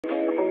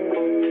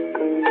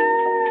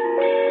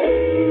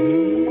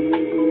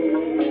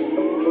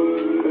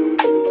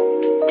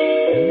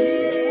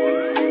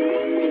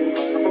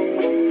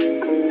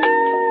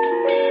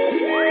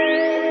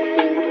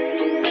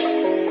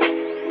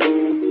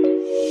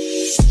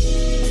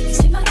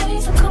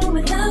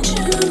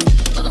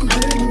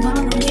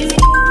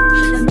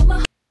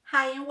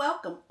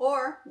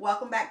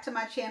to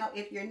my channel.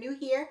 If you're new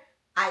here,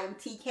 I am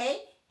TK,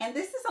 and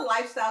this is a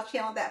lifestyle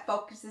channel that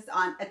focuses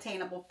on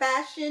attainable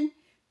fashion,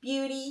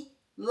 beauty,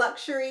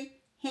 luxury,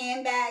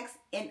 handbags,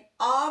 and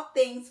all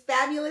things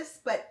fabulous,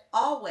 but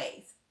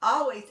always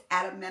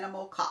at a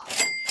minimal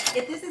cost.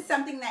 If this is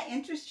something that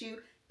interests you,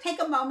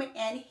 take a moment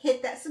and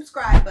hit that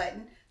subscribe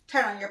button.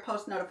 Turn on your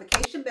post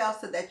notification bell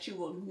so that you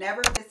will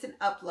never miss an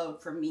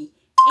upload from me.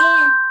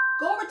 And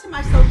go over to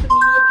my social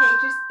media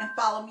pages and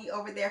follow me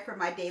over there for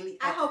my daily updates.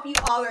 I hope you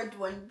all are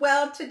doing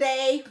well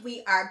today.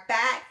 We are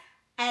back,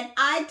 and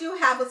I do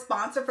have a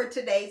sponsor for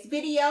today's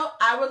video.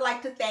 I would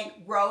like to thank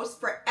Rose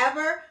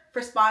Forever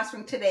for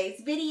sponsoring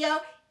today's video.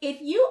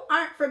 If you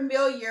aren't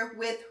familiar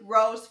with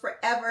Rose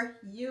Forever,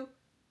 you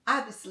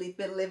obviously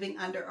been living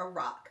under a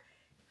rock.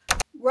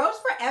 Rose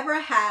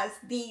Forever has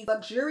the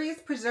luxurious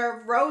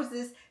preserved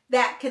roses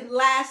that can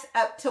last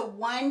up to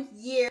 1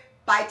 year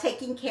by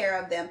taking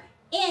care of them.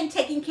 And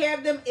taking care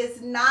of them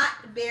is not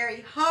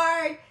very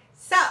hard.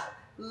 So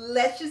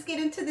let's just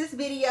get into this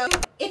video.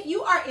 If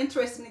you are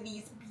interested in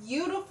these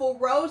beautiful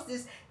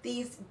roses,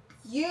 these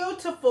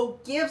beautiful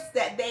gifts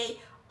that they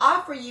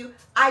offer you,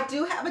 I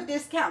do have a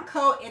discount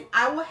code, and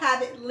I will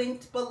have it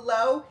linked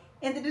below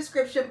in the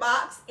description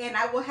box, and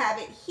I will have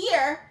it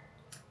here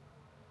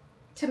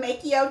to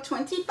make you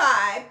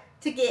 25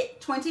 to get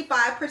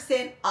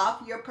 25%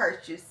 off your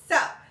purchase. So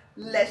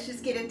let's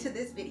just get into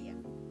this video.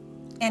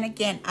 And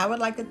again, I would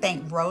like to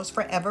thank Rose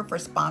Forever for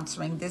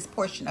sponsoring this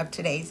portion of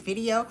today's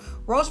video.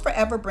 Rose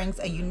Forever brings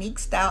a unique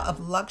style of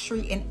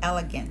luxury and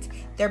elegance.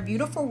 Their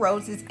beautiful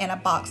roses in a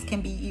box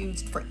can be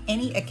used for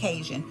any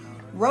occasion.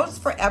 Rose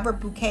Forever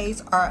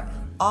bouquets are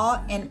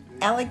all in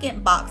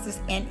elegant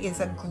boxes and is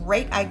a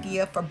great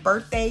idea for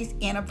birthdays,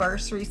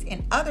 anniversaries,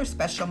 and other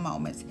special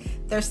moments.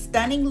 Their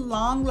stunning,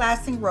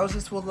 long-lasting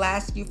roses will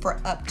last you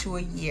for up to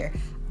a year.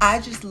 I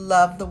just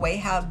love the way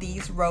how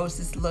these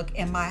roses look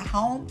in my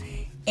home.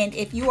 And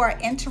if you are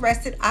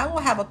interested, I will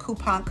have a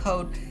coupon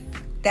code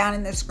down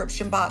in the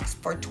description box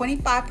for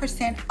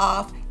 25%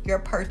 off your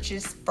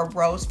purchase for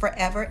Rose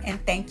Forever.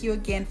 And thank you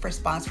again for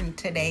sponsoring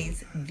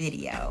today's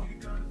video.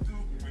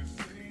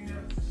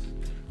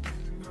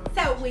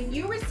 So when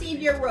you receive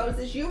your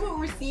roses, you will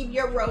receive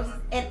your roses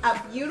in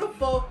a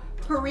beautiful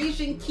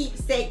Parisian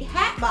keepsake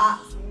hat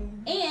box.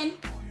 And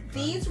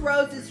these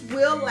roses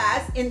will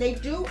last, and they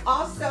do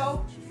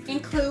also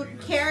include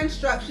care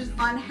instructions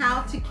on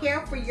how to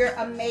care for your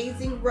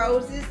amazing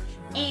roses.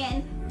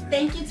 And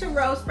thank you to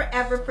Rose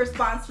Forever for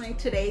sponsoring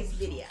today's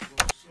video.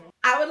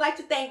 I would like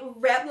to thank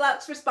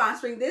Reblux for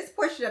sponsoring this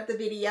portion of the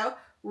video.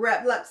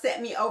 Reblux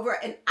sent me over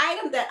an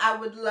item that I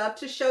would love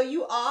to show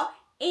you all,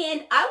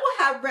 and I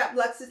will have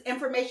Reblux's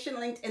information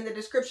linked in the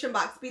description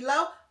box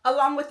below,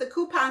 along with the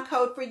coupon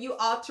code for you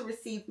all to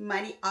receive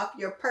money off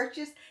your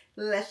purchase.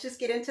 Let's just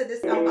get into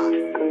this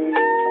unboxing.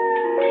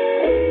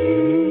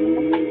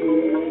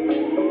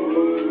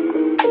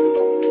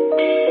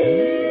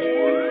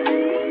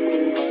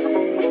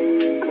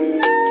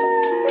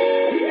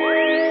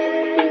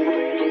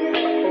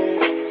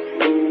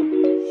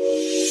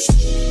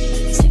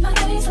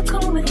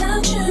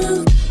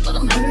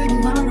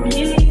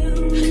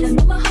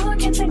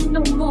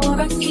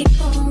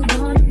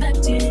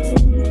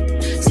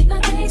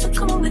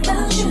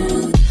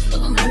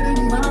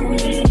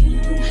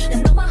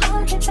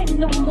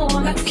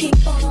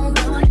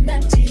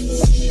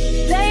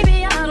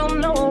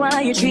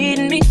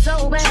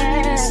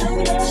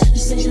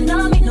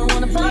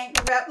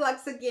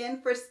 Reblux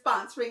again for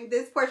sponsoring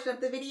this portion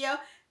of the video.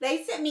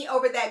 They sent me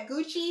over that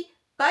Gucci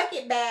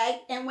bucket bag,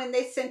 and when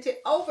they sent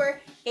it over,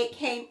 it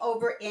came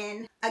over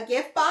in a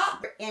gift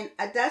box, in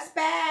a dust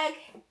bag.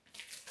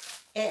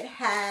 It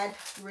had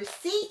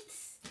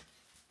receipts,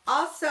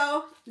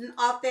 also an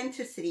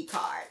authenticity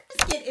card.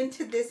 Let's get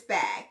into this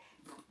bag.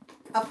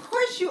 Of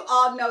course, you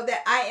all know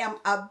that I am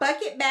a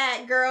bucket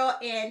bag girl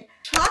in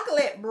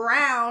chocolate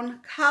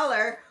brown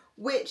color,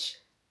 which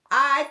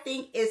I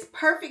think is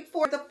perfect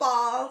for the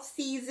fall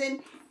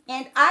season.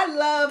 And I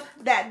love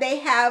that they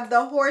have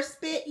the horse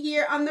bit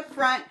here on the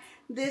front.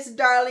 This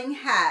darling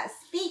has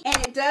feet, and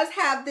it does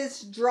have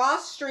this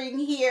drawstring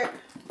here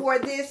for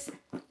this,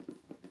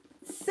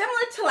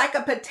 similar to like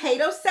a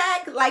potato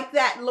sack, like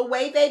that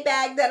Loewe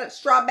bag, that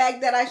straw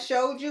bag that I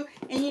showed you.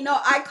 And you know,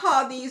 I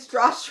call these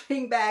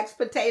drawstring bags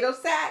potato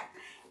sack.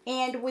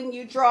 And when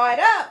you draw it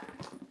up,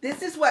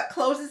 this is what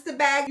closes the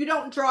bag. You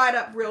don't draw it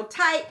up real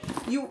tight.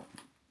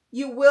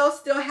 You will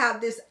still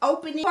have this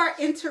opening. If you are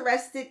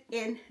interested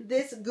in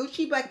this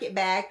Gucci bucket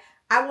bag,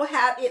 I will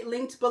have it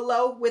linked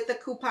below with the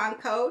coupon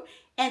code.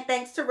 And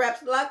thanks to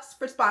Reblux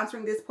for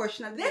sponsoring this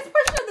portion of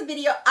the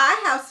video.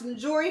 I have some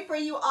jewelry for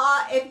you all.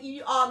 If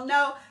you all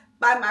know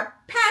by my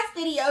past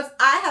videos,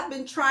 I have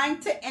been trying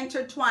to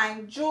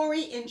intertwine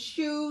jewelry and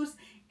shoes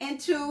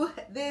into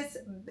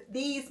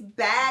these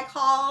bag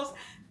hauls,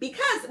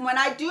 because when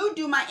I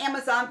do my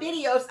Amazon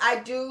videos,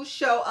 I do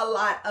show a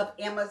lot of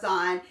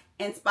Amazon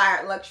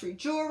inspired luxury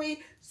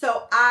jewelry.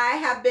 So I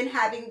have been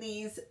having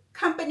these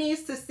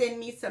companies to send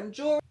me some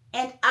jewelry.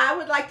 And I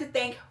would like to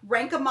thank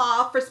Ranka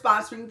for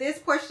sponsoring this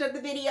portion of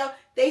the video.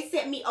 They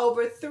sent me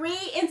over 3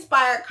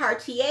 inspired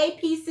Cartier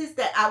pieces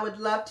that I would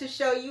love to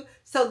show you.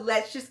 So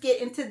let's just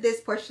get into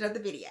this portion of the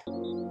video.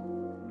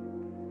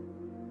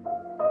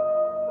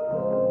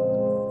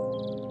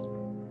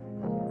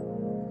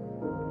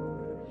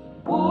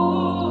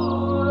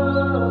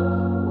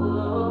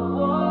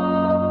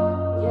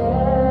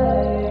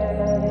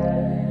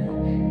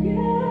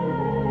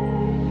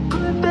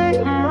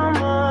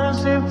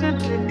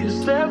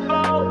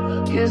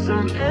 Get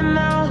some in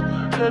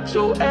now, let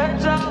your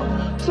edge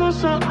out. To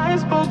some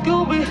iceberg,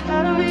 you'll be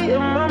heavy in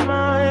my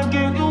mind.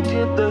 Can you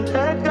get the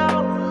heck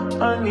out?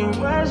 I need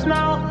rest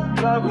now,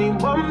 got me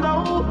bummed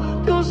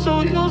out. You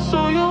so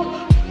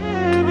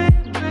baby,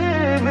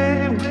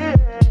 baby, baby.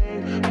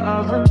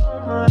 I've been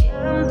on my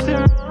empty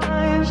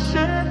mind,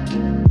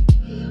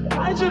 shit.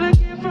 I should've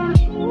get from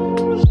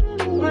losing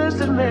the best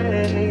in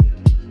me.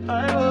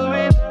 I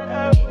worry that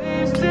I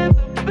wasted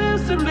the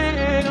best in me.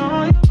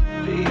 Oh, you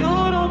baby, you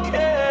don't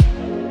care.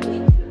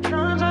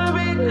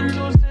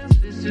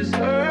 This is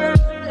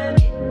urgent.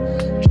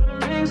 Trying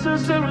to make some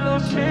simple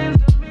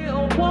change to be a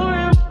war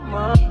in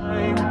my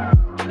mind.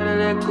 Gotta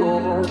let go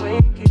away.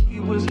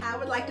 I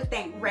would like to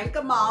thank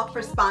Ranka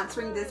for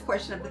sponsoring this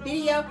portion of the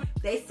video.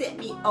 They sent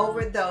me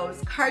over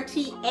those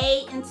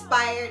Cartier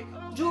inspired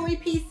jewelry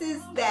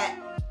pieces that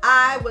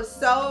I was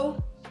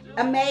so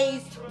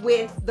amazed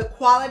with the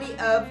quality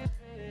of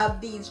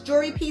these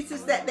jewelry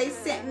pieces that they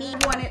sent me.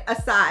 I wanted a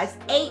size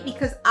 8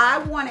 because I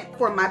wanted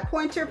for my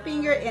pointer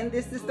finger, and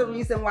this is the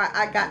reason why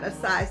I got a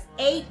size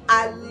 8.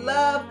 I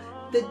love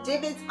the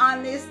divots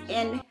on this,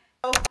 and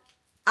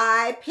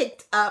I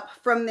picked up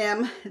from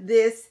them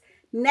this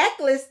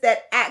necklace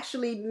that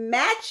actually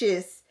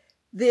matches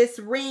this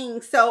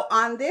ring. So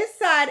on this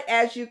side,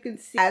 as you can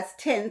see, it has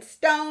 10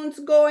 stones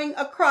going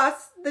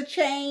across the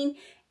chain,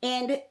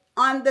 and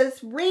on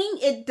this ring,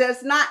 it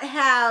does not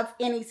have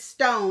any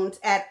stones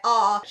at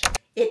all.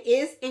 It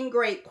is in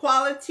great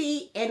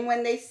quality, and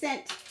when they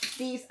sent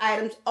these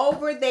items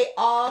over, they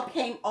all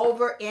came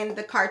over in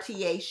the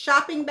Cartier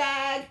shopping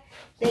bag.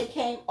 They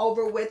came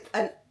over with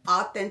an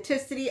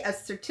authenticity, a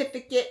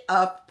certificate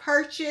of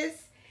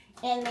purchase,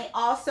 and they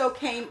also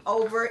came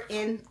over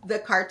in the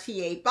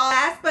Cartier box.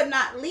 Last but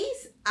not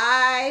least,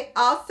 I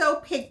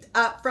also picked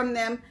up from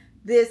them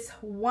this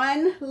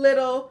one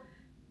little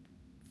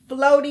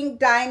floating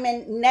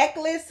diamond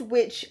necklace,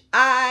 which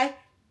I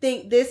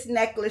think this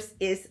necklace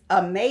is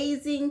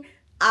amazing.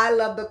 I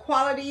love the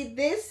quality.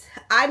 This,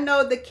 I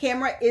know the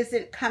camera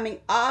isn't coming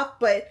off,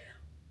 but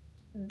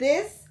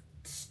this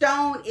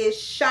stone is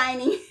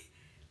shining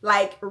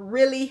like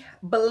really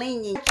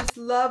blinging. I just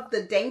love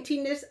the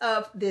daintiness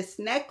of this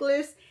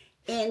necklace.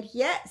 And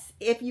yes,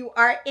 if you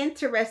are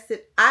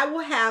interested, I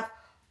will have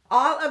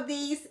all of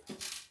these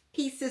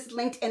pieces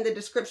linked in the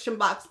description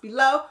box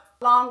below,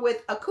 along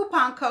with a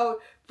coupon code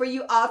for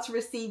you all to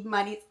receive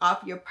monies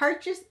off your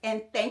purchase.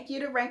 And thank you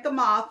to Ranka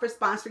for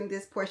sponsoring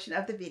this portion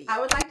of the video. I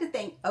would like to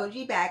thank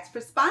OG Bags for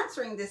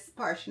sponsoring this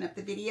portion of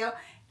the video.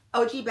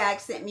 OG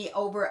Bags sent me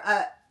over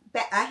a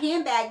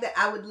handbag that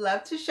I would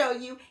love to show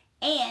you.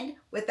 And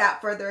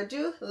without further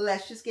ado,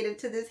 let's just get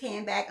into this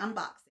handbag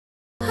unboxing.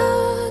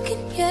 How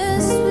can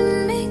yes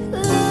we make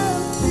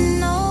love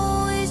and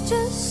always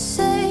just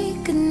say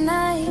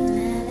goodnight?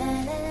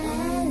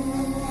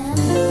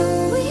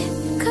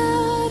 We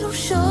cuddle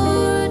sure.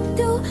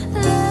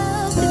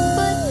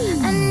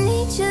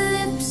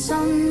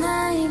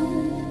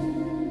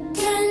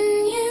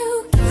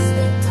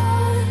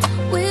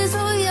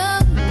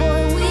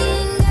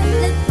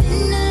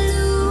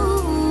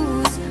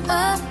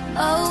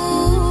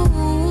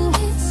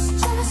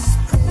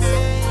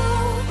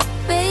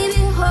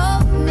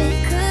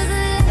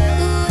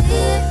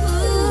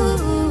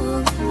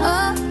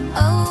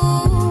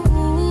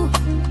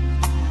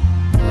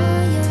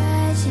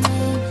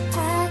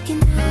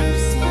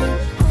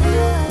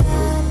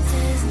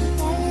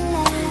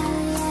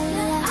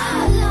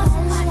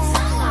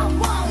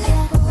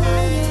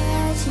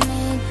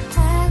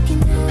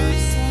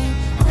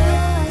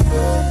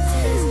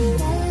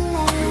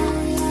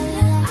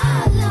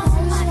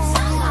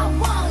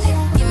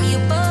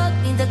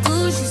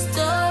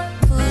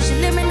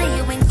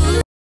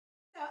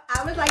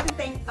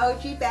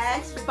 OG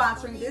Bags for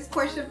sponsoring this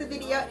portion of the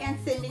video and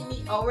sending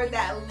me over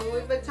that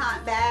Louis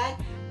Vuitton bag.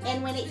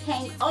 And when it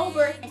came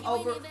over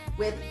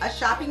with a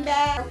shopping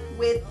bag,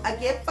 with a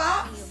gift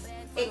box,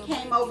 it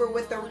came over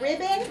with a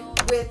ribbon,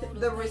 with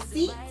the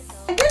receipts.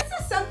 And this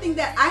is something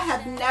that I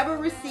have never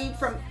received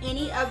from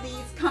any of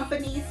these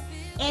companies.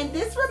 And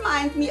this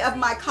reminds me of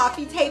my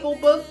coffee table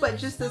book, but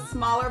just a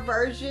smaller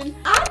version.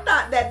 I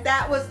thought that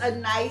that was a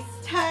nice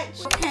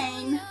touch. It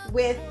came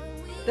with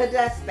the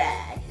dust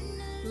bag.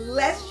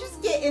 Let's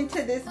just get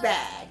into this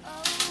bag.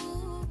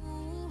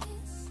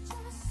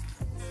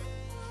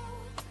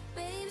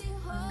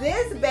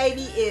 This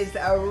baby is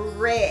a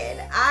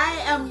red. I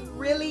am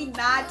really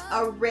not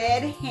a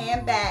red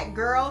handbag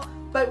girl,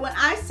 but when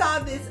I saw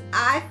this,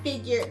 I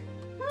figured,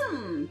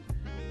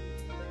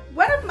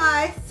 One of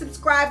my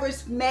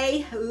subscribers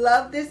may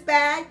love this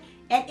bag,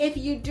 and if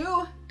you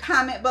do,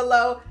 comment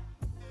below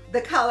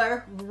the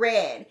color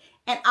red,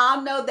 and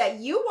I'll know that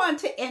you want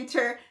to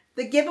enter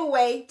the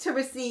giveaway to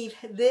receive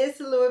this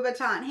Louis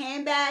Vuitton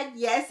handbag.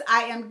 Yes,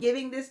 I am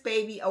giving this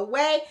baby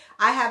away.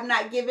 I have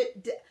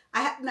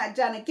not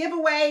done a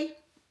giveaway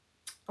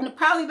in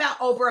probably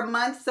about over a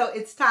month, so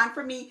it's time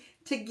for me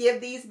to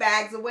give these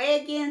bags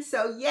away again.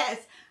 So yes,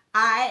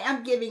 I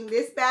am giving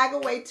this bag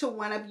away to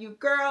one of you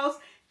girls.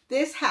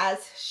 This has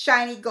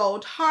shiny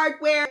gold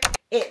hardware.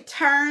 It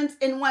turns,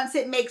 and once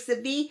it makes a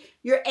V,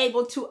 you're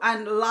able to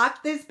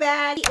unlock this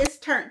bag. It's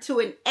turned to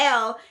an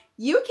L.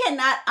 You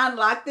cannot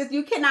unlock this.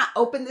 You cannot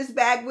open this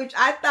bag, which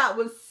I thought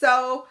was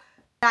so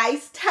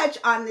nice touch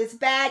on this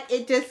bag.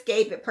 It just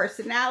gave it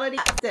personality.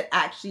 That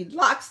actually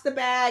locks the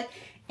bag,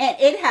 and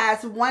it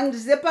has one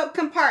zip up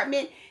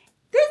compartment.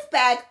 This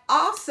bag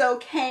also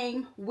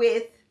came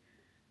with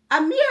a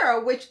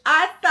mirror, which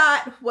I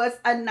thought was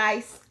a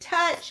nice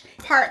touch.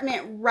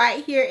 Compartment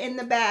right here in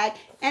the bag,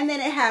 and then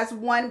it has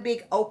one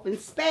big open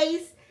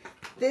space.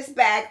 This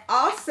bag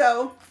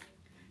also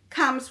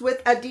comes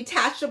with a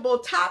detachable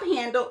top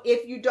handle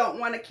if you don't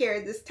want to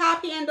carry this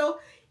top handle.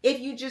 If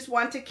you just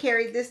want to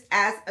carry this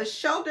as a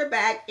shoulder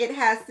bag, it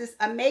has this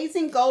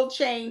amazing gold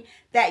chain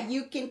that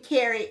you can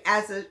carry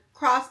as a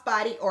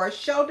crossbody or a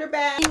shoulder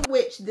bag,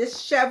 which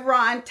this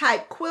chevron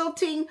type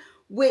quilting,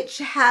 which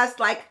has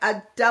like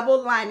a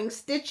double lining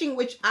stitching,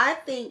 which I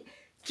think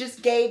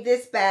just gave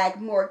this bag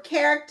more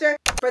character.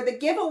 For the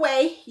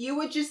giveaway, you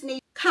would just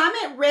need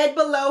comment red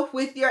below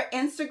with your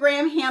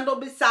Instagram handle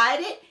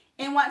beside it.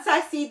 And once I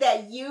see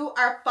that you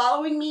are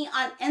following me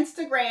on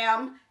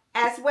Instagram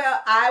as well,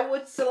 I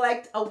would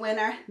select a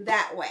winner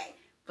that way.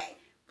 Okay.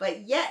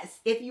 But yes,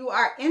 if you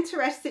are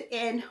interested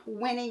in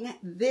winning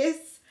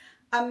this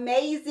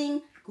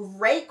amazing,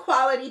 great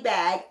quality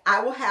bag,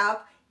 I will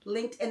have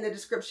linked in the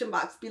description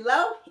box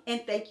below.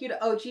 And thank you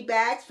to OG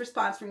Bags for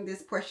sponsoring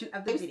this portion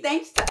of the video.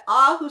 Thanks to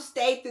all who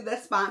stayed through the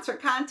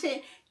sponsored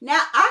content. Now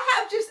I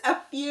have just a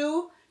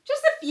few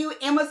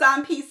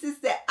Amazon pieces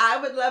that I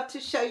would love to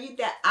show you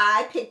that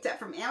I picked up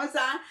from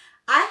Amazon.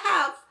 I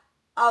have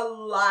a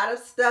lot of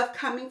stuff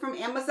coming from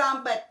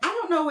Amazon, but I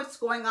don't know what's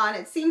going on.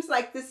 It seems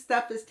like this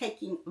stuff is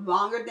taking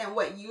longer than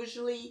what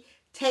usually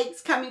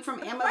takes coming from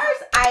Amazon. The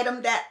first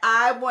item that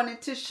I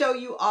wanted to show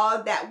you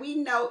all that we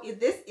know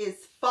this is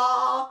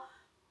fall.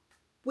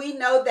 We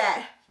know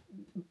that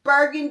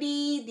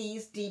burgundy,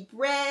 these deep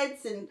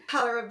reds, and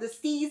color of the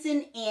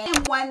season,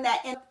 and one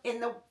that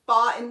in the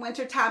fall and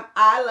winter time,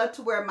 I love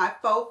to wear my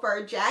faux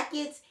fur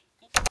jackets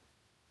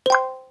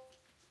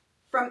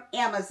from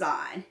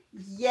Amazon.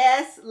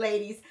 Yes,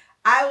 ladies,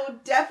 I will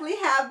definitely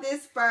have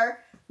this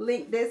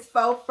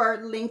faux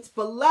fur linked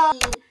below.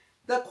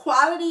 The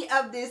quality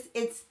of this,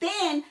 it's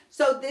thin,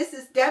 so this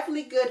is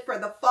definitely good for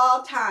the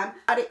fall time.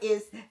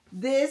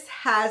 This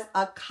has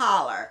a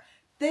collar.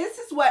 This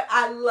is what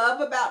I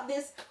love about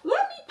this.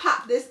 Let me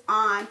pop this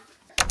on.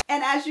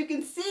 And as you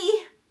can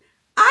see,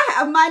 I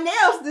have my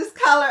nails this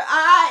color.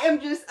 I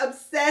am just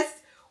obsessed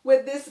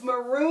with this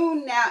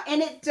maroon now.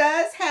 And it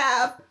does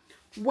have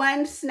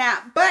one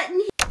snap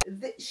button.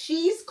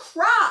 She's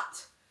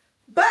cropped,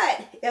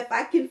 but if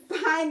I can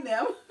find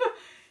them,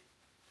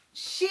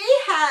 she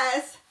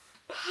has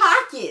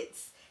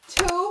pockets,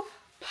 2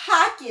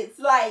 pockets.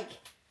 Like,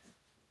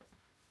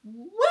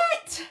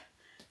 what?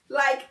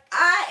 Like,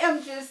 I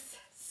am just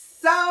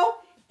so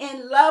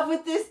in love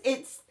with this.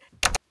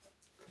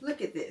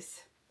 Look at this.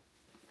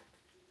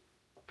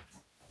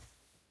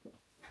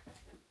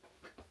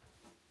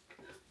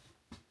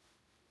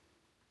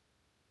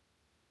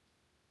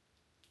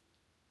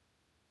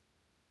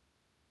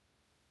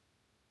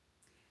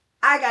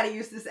 I gotta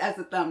use this as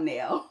a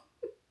thumbnail.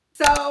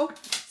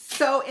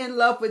 So in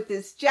love with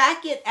this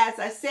jacket. As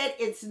I said,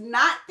 it's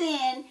not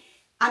thin.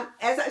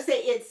 As I say,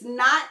 it's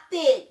not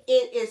thick.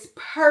 It is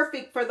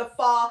perfect for the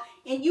fall.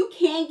 And you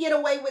can get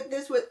away with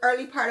this with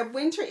early part of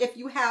winter if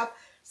you have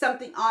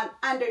something on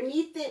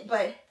underneath it.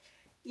 But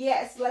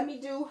yes, let me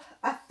do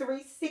a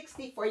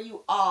 360 for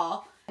you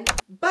all.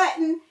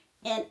 Button,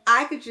 and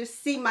I could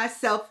just see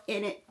myself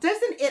in it.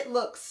 Doesn't it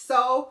look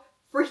so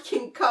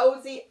freaking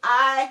cozy?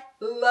 I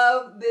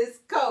love this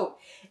coat.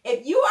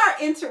 If you are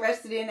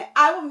interested in it,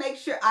 I will make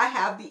sure I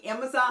have the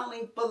Amazon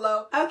link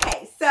below.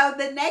 Okay, so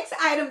the next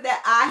item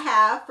that I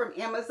have from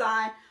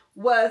Amazon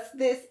was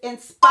this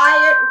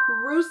inspired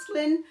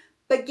Ruslan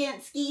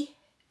Baginski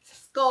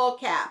skull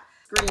cap.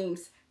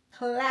 Screams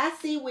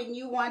classy when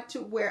you want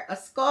to wear a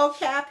skull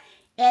cap,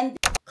 and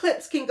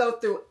clips can go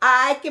through.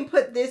 I can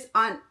put this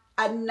on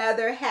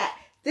another hat.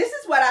 This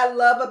is what I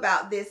love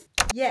about this.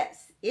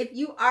 Yes, if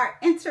you are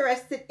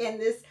interested in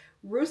this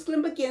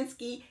Ruslan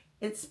Baginski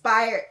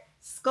inspired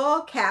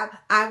skull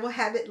cap, I will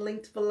have it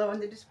linked below in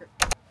the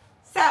description.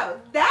 So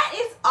that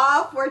is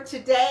all for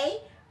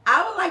today.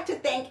 I would like to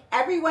thank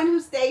everyone who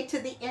stayed to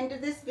the end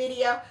of this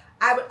video.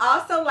 I would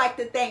also like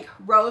to thank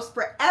Rose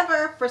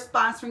Forever for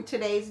sponsoring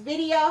today's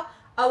video,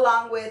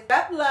 along with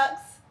Rep Lux,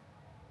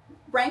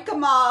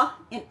 Ranka,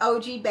 and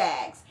OG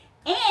Bags.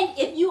 And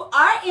if you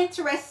are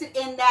interested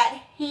in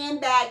that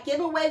handbag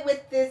giveaway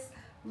with this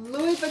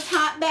Louis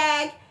Vuitton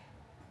bag,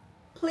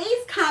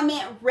 please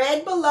comment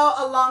red below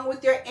along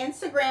with your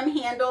Instagram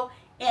handle,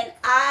 and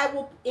I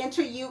will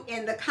enter you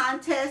in the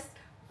contest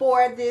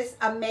for this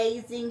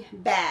amazing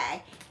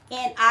bag.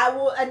 And I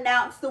will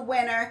announce the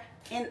winner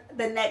in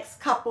the next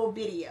couple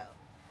videos.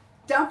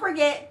 Don't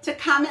forget to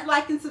comment,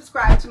 like, and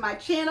subscribe to my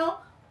channel.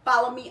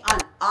 Follow me on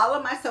all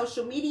of my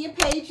social media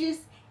pages,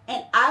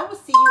 and I will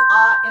see you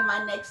all in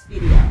my next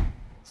video.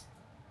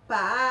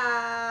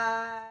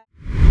 Bye.